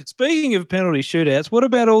 speaking of penalty shootouts, what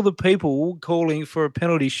about all the people calling for a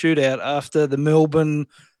penalty shootout after the Melbourne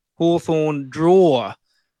Hawthorn draw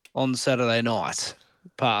on Saturday night?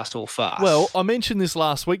 Past or fast? Well, I mentioned this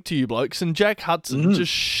last week to you blokes, and Jack Hudson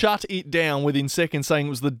just shut it down within seconds, saying it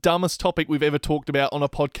was the dumbest topic we've ever talked about on a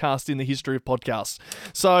podcast in the history of podcasts.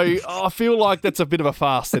 So I feel like that's a bit of a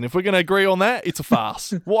farce then. If we're going to agree on that, it's a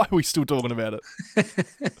farce. Why are we still talking about it?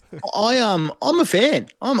 I'm a fan.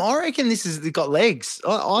 I reckon this has got legs.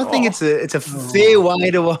 I think it's a fair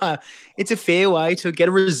way to it's a fair way to get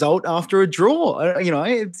a result after a draw.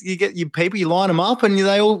 You get your people, you line them up, and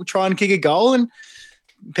they all try and kick a goal and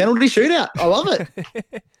penalty shootout. I love it.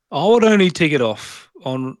 I would only tick it off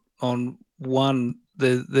on one.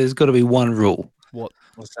 There's got to be one rule.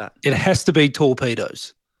 What's that? It has to be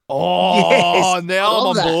torpedoes. Oh, yes, now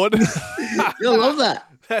I'm on board. I love that.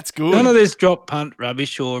 That's good. None of this drop punt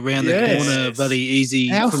rubbish or around the corner, bloody easy.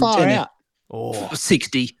 How from far 10 out?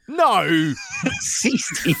 60. No.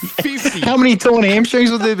 60. 50. How many torn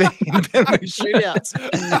hamstrings would there be in penalty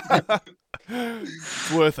shootouts?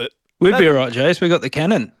 It's worth it. We'd be all right, Jase. We got the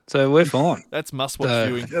cannon, so we're fine. That's must-watch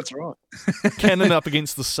viewing. That's right. Cannon up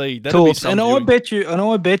against the sea. That'd be some and viewing.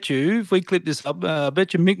 I bet you, if we clip this up, I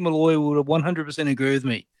bet you Mick Malloy would have 100% agree with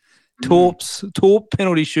me. Torp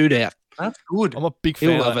penalty shootout. That's good. I'm a big fan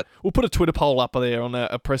He'll of love that. it. We'll put a Twitter poll up there on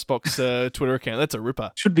a Pressbox Twitter account. That's a ripper.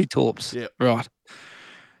 Should be Torps. Yeah. Right.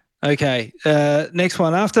 Okay. Next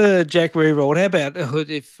one. After Jack Riewoldt, how about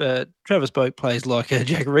if Travis Boak plays like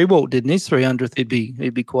Jack Riewoldt did in his 300th,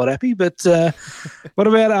 he'd be quite happy. But what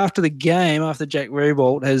about after the game, after Jack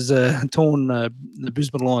Riewoldt has torn the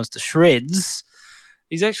Brisbane Lions to shreds?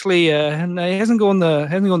 He's actually he hasn't gone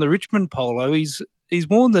the Richmond polo. He's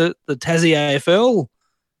worn the Tassie AFL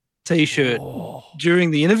T-shirt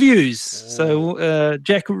during the interviews. So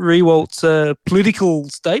Jack Riewoldt's political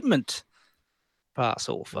statement. Pass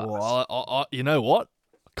or fast? Well, you know what?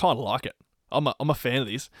 I kind of like it. I'm a fan of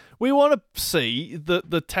this. We want to see the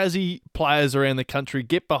Tassie players around the country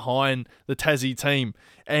get behind the Tassie team.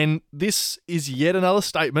 And this is yet another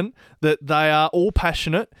statement that they are all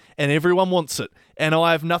passionate and everyone wants it. And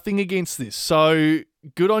I have nothing against this. So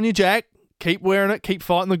good on you, Jack. Keep wearing it. Keep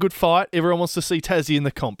fighting the good fight. Everyone wants to see Tassie in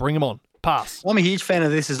the comp. Bring him on. Pass. I'm a huge fan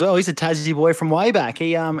of this as well. He's a Tassie boy from way back.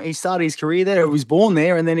 He started his career there. He was born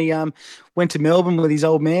there, and then he went to Melbourne with his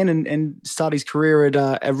old man and started his career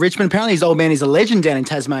at Richmond. Apparently, his old man is a legend down in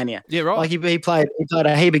Tasmania. Yeah, right. Like he played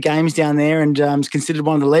a heap of games down there, and is considered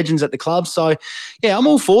one of the legends at the club. So, yeah, I'm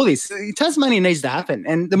all for this. Tasmania needs to happen,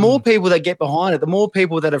 and the more people that get behind it, the more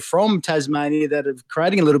people that are from Tasmania that are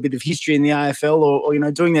creating a little bit of history in the AFL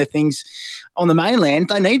or doing their things on the mainland,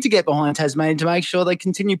 they need to get behind Tasmania to make sure they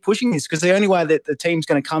continue pushing this, because the only way that the team's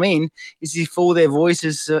going to come in is if all their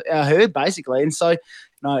voices are heard, basically. And so,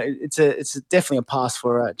 no, it's definitely a pass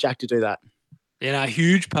for Jack to do that.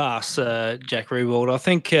 Huge pass, Jack Riewoldt. I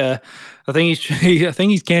think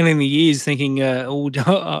he's counting the years, thinking,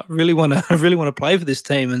 I really want to play for this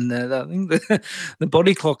team, and I think the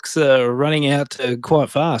body clock's running out quite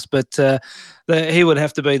fast. But he would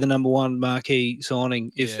have to be the number one marquee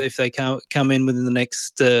signing if they come in within the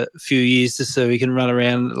next few years, just so he can run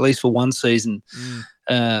around at least for one season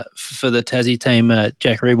for the Tassie team.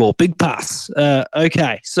 Jack Riewoldt, big pass.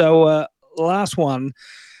 Okay, so last one.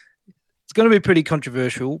 It's going to be pretty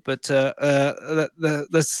controversial, but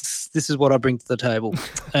this is what I bring to the table.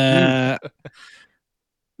 The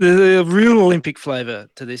real Olympic flavour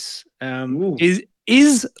to this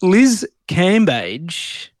is Liz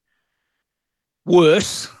Cambage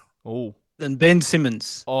worse than Ben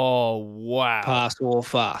Simmons? Oh, wow. Pass or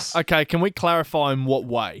fast? Okay, can we clarify in what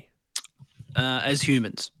way? As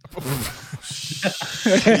humans.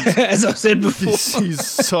 As I said before. This is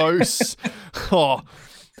so...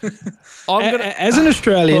 As an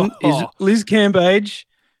Australian, is Liz Cambage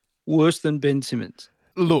worse than Ben Simmons?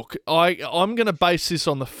 Look, I'm going to base this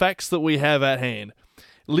on the facts that we have at hand.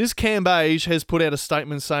 Liz Cambage has put out a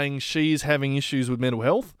statement saying she's having issues with mental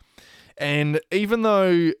health. And even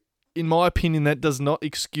though, in my opinion, that does not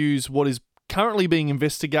excuse what is currently being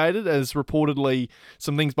investigated, as reportedly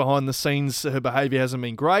some things behind the scenes, her behaviour hasn't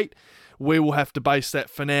been great, we will have to base that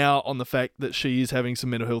for now on the fact that she is having some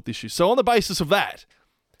mental health issues. So on the basis of that,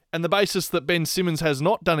 and the basis that Ben Simmons has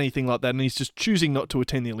not done anything like that and he's just choosing not to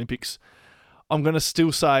attend the Olympics, I'm going to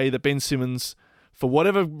still say that Ben Simmons, for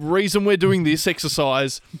whatever reason we're doing this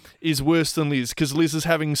exercise, is worse than Liz, because Liz is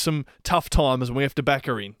having some tough times and we have to back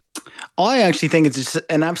her in. I actually think it's just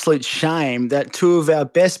an absolute shame that two of our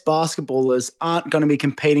best basketballers aren't going to be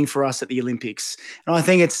competing for us at the Olympics. And I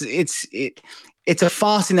think it's a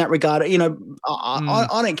farce in that regard. I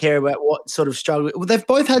don't care about what sort of struggle. Well, they've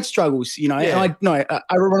both had struggles, And I want to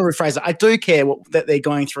rephrase it. I do care that they're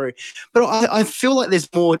going through, but I feel like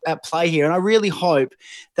there's more at play here, and I really hope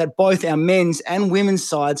that both our men's and women's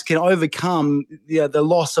sides can overcome the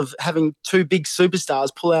loss of having two big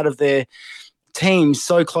superstars pull out of their teams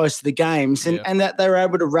so close to the games, and that they were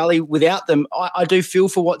able to rally without them. I do feel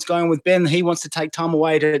for what's going on with Ben. He wants to take time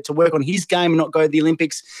away to work on his game and not go to the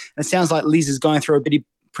Olympics. And it sounds like Liz is going through a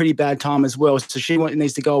pretty bad time as well. So she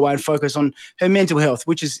needs to go away and focus on her mental health,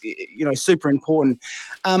 which is, super important.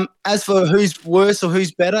 As for who's worse or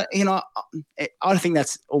who's better, I think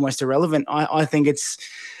that's almost irrelevant. I think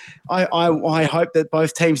I hope that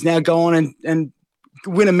both teams now go on and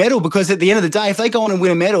win a medal, because at the end of the day, if they go on and win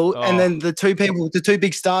a medal and then the two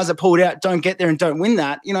big stars that pulled out don't get there and don't win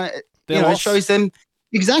that, it shows them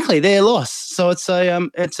exactly their loss. So it's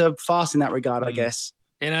a farce in that regard, I guess.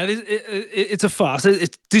 It's a farce.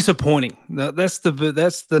 It's disappointing. That's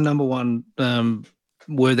the number one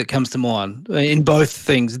word that comes to mind in both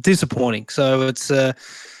things. Disappointing. So it's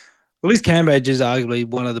Liz Cambage is arguably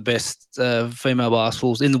one of the best female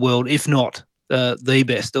basketballs in the world, if not the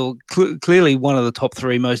best, or clearly one of the top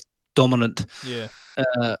three most dominant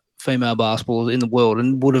female basketballers in the world,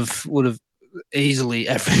 and would have easily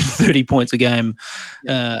averaged 30 points a game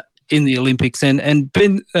in the Olympics. And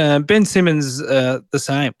Ben Simmons the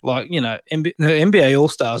same. Like, NBA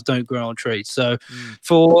All-Stars don't grow on trees. So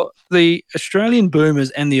for the Australian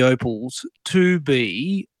Boomers and the Opals to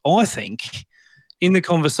be, I think, in the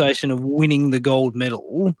conversation of winning the gold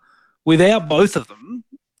medal without both of them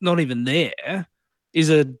not even there, is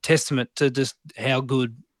a testament to just how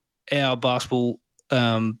good our basketball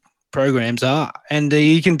programs are. And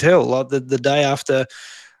you can tell, like the day after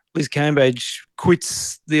Liz Cambage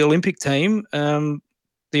quits the Olympic team,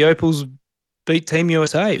 the Opals beat Team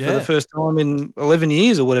USA for the first time in 11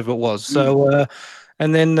 years or whatever it was. So,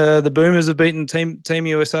 and then the Boomers have beaten Team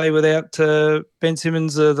USA without Ben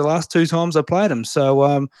Simmons the last two times I played them.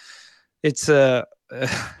 So it's a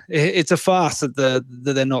farce that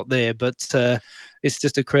they're not there, but it's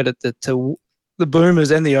just a credit that to the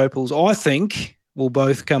Boomers and the Opals, I think, will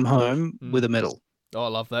both come home with a medal. Oh, I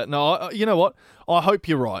love that. No, you know what? I hope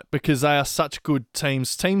you're right, because they are such good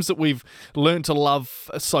teams that we've learned to love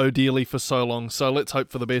so dearly for so long. So let's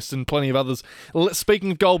hope for the best, and plenty of others.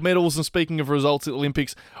 Speaking of gold medals and speaking of results at the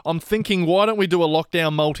Olympics, I'm thinking, why don't we do a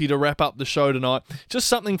lockdown multi to wrap up the show tonight? Just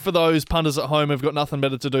something for those punters at home who've got nothing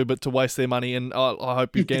better to do but to waste their money, and I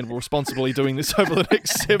hope you gamble responsibly doing this over the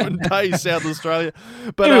next 7 days, South Australia.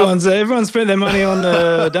 But everyone's spent their money on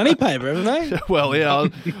Dunny paper, haven't they? Well, yeah. I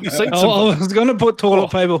was going to put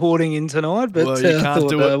toilet paper hoarding in tonight, but well, you can't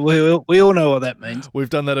do it. We all know what that means. We've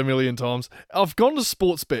done that a million times. I've gone to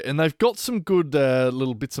Sportsbet, and they've got some good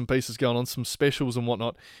little bits and pieces going on, some specials and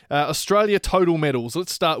whatnot. Australia total medals.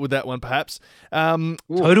 Let's start with that one, perhaps.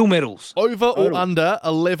 Total medals. Over or under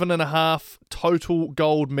 11.5 total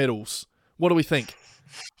gold medals. What do we think?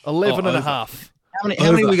 11.5. How many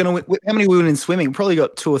are we going to win? How many we win in swimming? Probably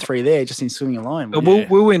got 2 or 3 there just in swimming alone.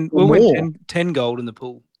 We'll win 10 gold in the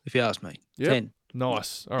pool, if you ask me. Yep. 10.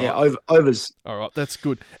 Nice. All right. Yeah, overs. All right, that's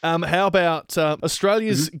good. How about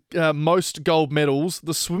Australia's most gold medals,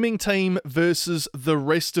 the swimming team versus the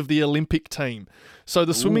rest of the Olympic team? So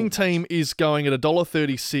the swimming team is going at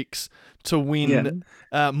 $1.36 to win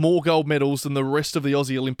more gold medals than the rest of the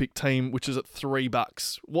Aussie Olympic team, which is at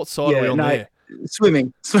 $3. What side are we on there?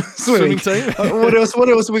 Swimming team. What else are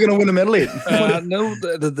we going to win a medal in? No,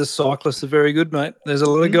 the cyclists are very good, mate. There's a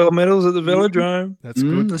lot of gold medals at the Velodrome. That's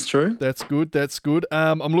good. That's true. That's good.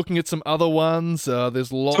 I'm looking at some other ones.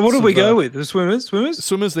 There's lots. So what did we go with? The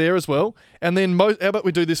swimmers there as well. And then how about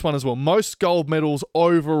we do this one as well? Most gold medals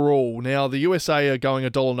overall. Now the USA are going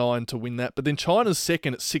 $1.09 to win that, but then China's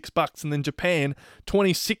second at $6, and then Japan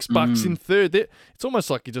 $26 in third. It's almost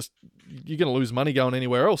like you're going to lose money going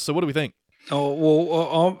anywhere else. So what do we think? Oh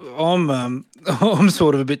well, I'm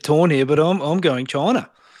sort of a bit torn here, but I'm going China.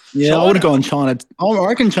 Yeah, I would have gone China. I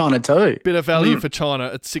reckon China too. Bit of value for China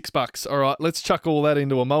at $6. All right, let's chuck all that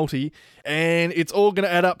into a multi, and it's all going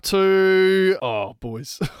to add up to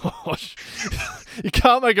boys. You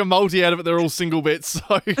can't make a multi out of it. They're all single bets.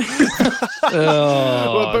 So,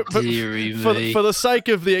 dearie me. For the sake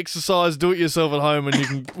of the exercise, do it yourself at home, and you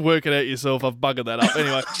can work it out yourself. I've buggered that up.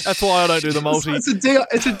 Anyway, that's why I don't do the multi. It's a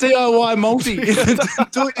DIY multi.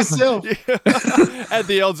 Do it yourself. Yeah. Add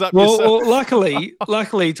the odds up yourself. Well,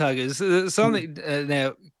 luckily, Tuggers, something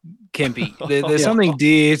now. Kempy, there's something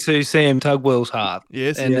dear to Sam Tugwell's heart.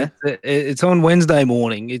 Yes, and it's on Wednesday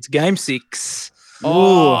morning. It's Game 6.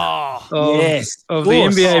 Yes, of the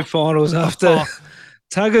NBA Finals after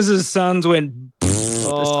Tuggers' Suns went. The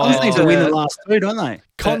Suns need to win the last 2, don't they?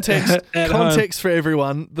 Context for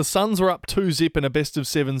everyone. The Suns were up 2-0 in a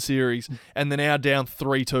best-of-7 series, and they're now down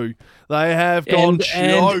 3-2. They have gone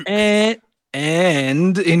choked.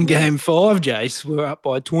 And in Game 5, Jase, we're up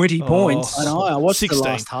by 20 points. I know. I watched 16. the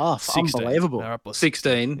last half. 16. Unbelievable.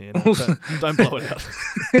 16. Yeah, don't blow it out.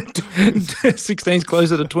 16's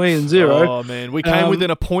closer to 20 and 0. Oh, man. We came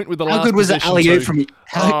within a point with the last How good was that alley-oop from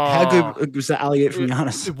How good was that alley-oop from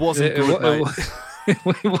Giannis? It wasn't good, mate. It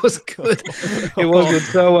was good. It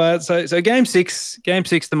was good. So game six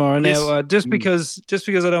tomorrow. Now, just because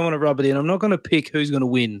I don't want to rub it in, I'm not going to pick who's going to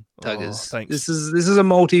win, Tuggers. Thanks. This is a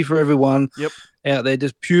multi for everyone. Yep. Out there,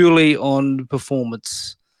 just purely on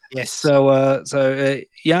performance. Yes. So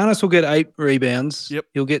Giannis will get 8 rebounds. Yep.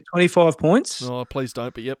 He'll get 25 points. Oh, please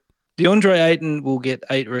don't. But yep. DeAndre Ayton will get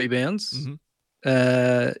 8 rebounds.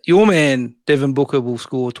 Mm-hmm. Your man Devin Booker will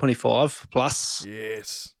score 25 plus.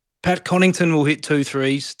 Yes. Pat Connaughton will hit 2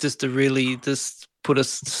 threes just to really just put a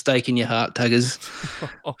stake in your heart, Tuggers,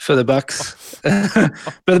 for the Bucks.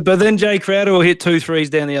 but then Jay Crowder will hit 2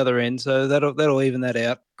 threes down the other end, so that'll even that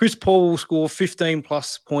out. Chris Paul will score 15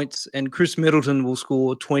 plus points, and Chris Middleton will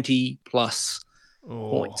score 20 plus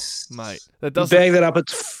points. Mate, that doesn't bag that up.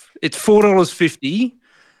 It's $4.50,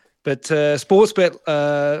 but Sportsbet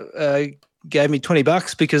gave me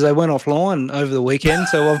 $20 because they went offline over the weekend,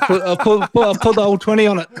 so I've put the whole 20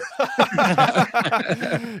 on it.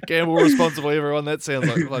 Gamble responsibly, everyone. That sounds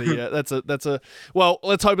like bloody that's a. Well,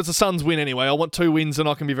 let's hope it's a Suns win anyway. I want 2 wins, and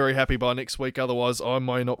I can be very happy by next week. Otherwise, I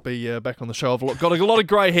may not be back on the show. I've got a lot of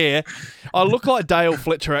grey hair. I look like Dale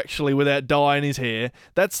Fletcher actually, without dye in his hair.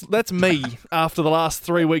 That's me after the last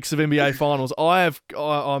 3 weeks of NBA Finals.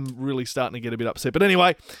 I'm really starting to get a bit upset. But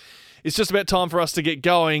anyway. It's just about time for us to get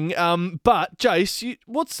going. But Jase,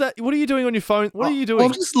 what's that? What are you doing on your phone? What are you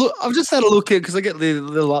doing? I've just had a look at because I get the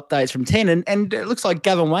little updates from 10, and it looks like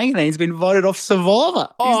Gavin Wanganeen's been voted off Survivor.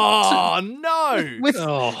 No! With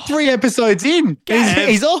 3 episodes in,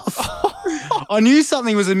 he's off. I knew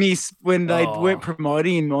something was amiss when they weren't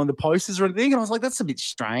promoting him on the posters or anything, and I was like, that's a bit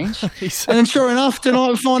strange. And then sure enough, tonight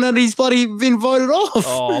we find out he's bloody been voted off.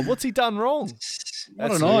 Oh, what's he done wrong? I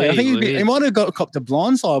don't know. I think he might have got copped a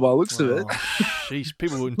blindside by the looks of it. Jeez,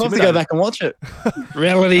 people would love to go back and watch it.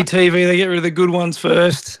 Reality TV, they get rid of the good ones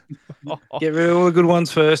first. Get rid of all the good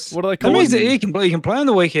ones first. What do they call it? it? He can play on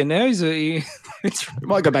the weekend now. He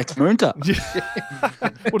might go back to Moonta.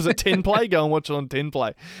 What is it, 10 play? Go and watch it on 10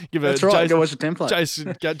 play. That's right, go watch the 10 play. Jase a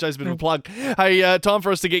bit of a plug. Hey, time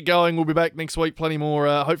for us to get going. We'll be back next week. Plenty more.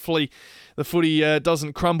 Hopefully the footy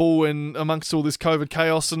doesn't crumble and amongst all this COVID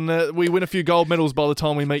chaos, and we win a few gold medals by the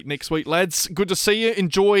time we meet next week, lads. Good to see you.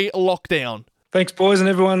 Enjoy lockdown. Thanks, boys, and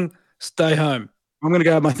everyone. Stay home. I'm going to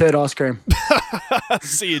go have my third ice cream.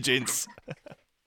 See you, gents.